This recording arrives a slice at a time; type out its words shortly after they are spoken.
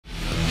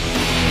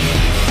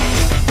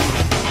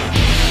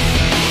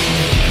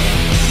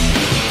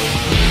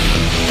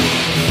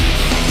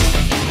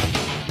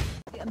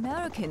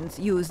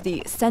use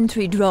the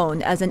Sentry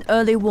drone as an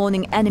early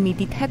warning enemy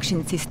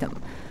detection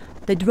system.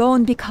 The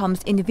drone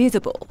becomes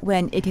invisible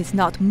when it is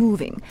not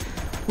moving.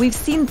 We've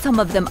seen some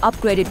of them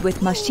upgraded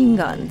with machine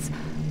guns.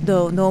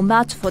 Though no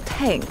match for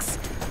tanks,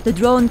 the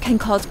drone can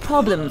cause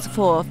problems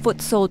for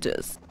foot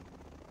soldiers.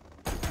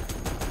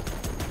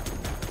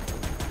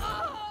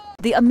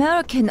 The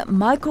American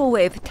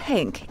microwave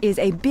tank is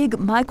a big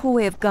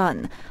microwave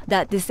gun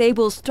that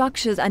disables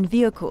structures and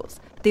vehicles.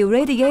 The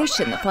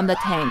radiation from the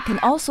tank can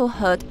also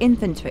hurt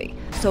infantry,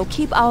 so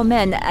keep our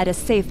men at a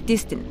safe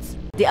distance.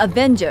 The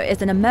Avenger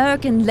is an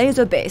American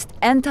laser-based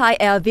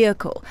anti-air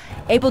vehicle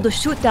able to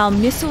shoot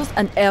down missiles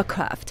and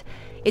aircraft.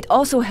 It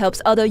also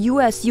helps other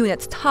US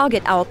units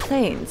target our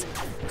planes,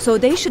 so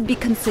they should be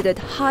considered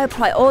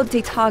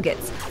high-priority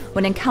targets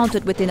when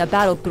encountered within a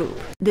battle group.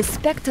 The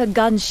Spectre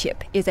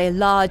gunship is a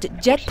large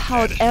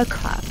jet-powered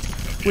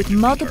aircraft with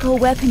multiple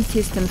weapon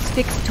systems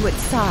fixed to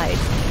its side,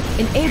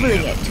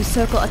 enabling it to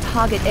circle a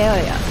target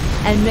area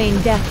and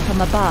rain death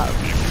from above.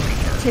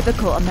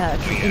 Typical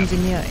American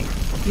engineering,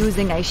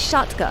 using a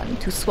shotgun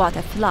to swat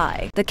a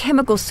fly. The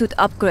chemical suit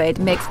upgrade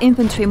makes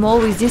infantry more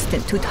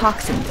resistant to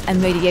toxins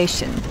and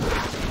radiation.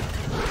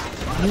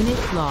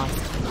 Unit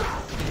lost.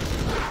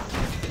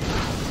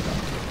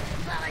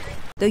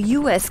 The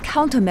US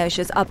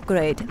countermeasures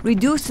upgrade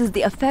reduces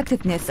the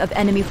effectiveness of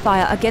enemy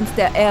fire against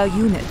their air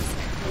units.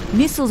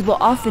 Missiles will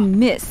often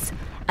miss,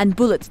 and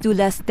bullets do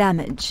less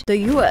damage. The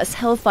US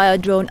Hellfire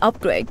drone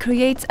upgrade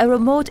creates a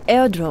remote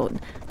air drone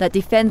that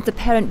defends the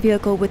parent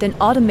vehicle with an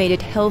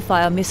automated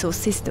Hellfire missile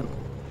system.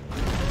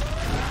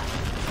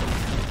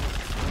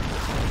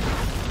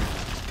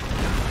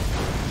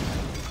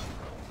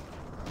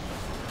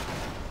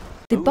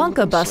 The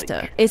Bunker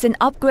Buster is an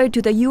upgrade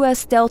to the US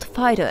Stealth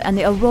Fighter and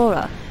the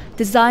Aurora,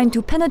 designed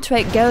to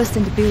penetrate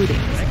garrisoned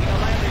buildings.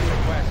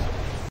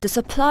 The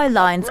Supply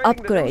Lines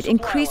upgrade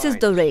increases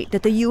the rate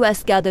that the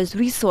US gathers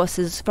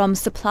resources from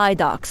supply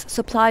docks,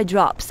 supply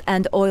drops,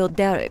 and oil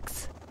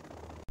derricks.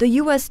 The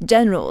US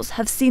generals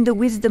have seen the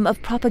wisdom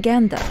of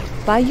propaganda.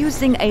 By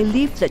using a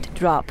leaflet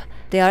drop,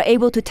 they are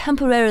able to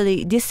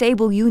temporarily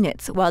disable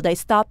units while they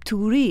stop to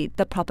read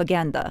the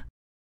propaganda.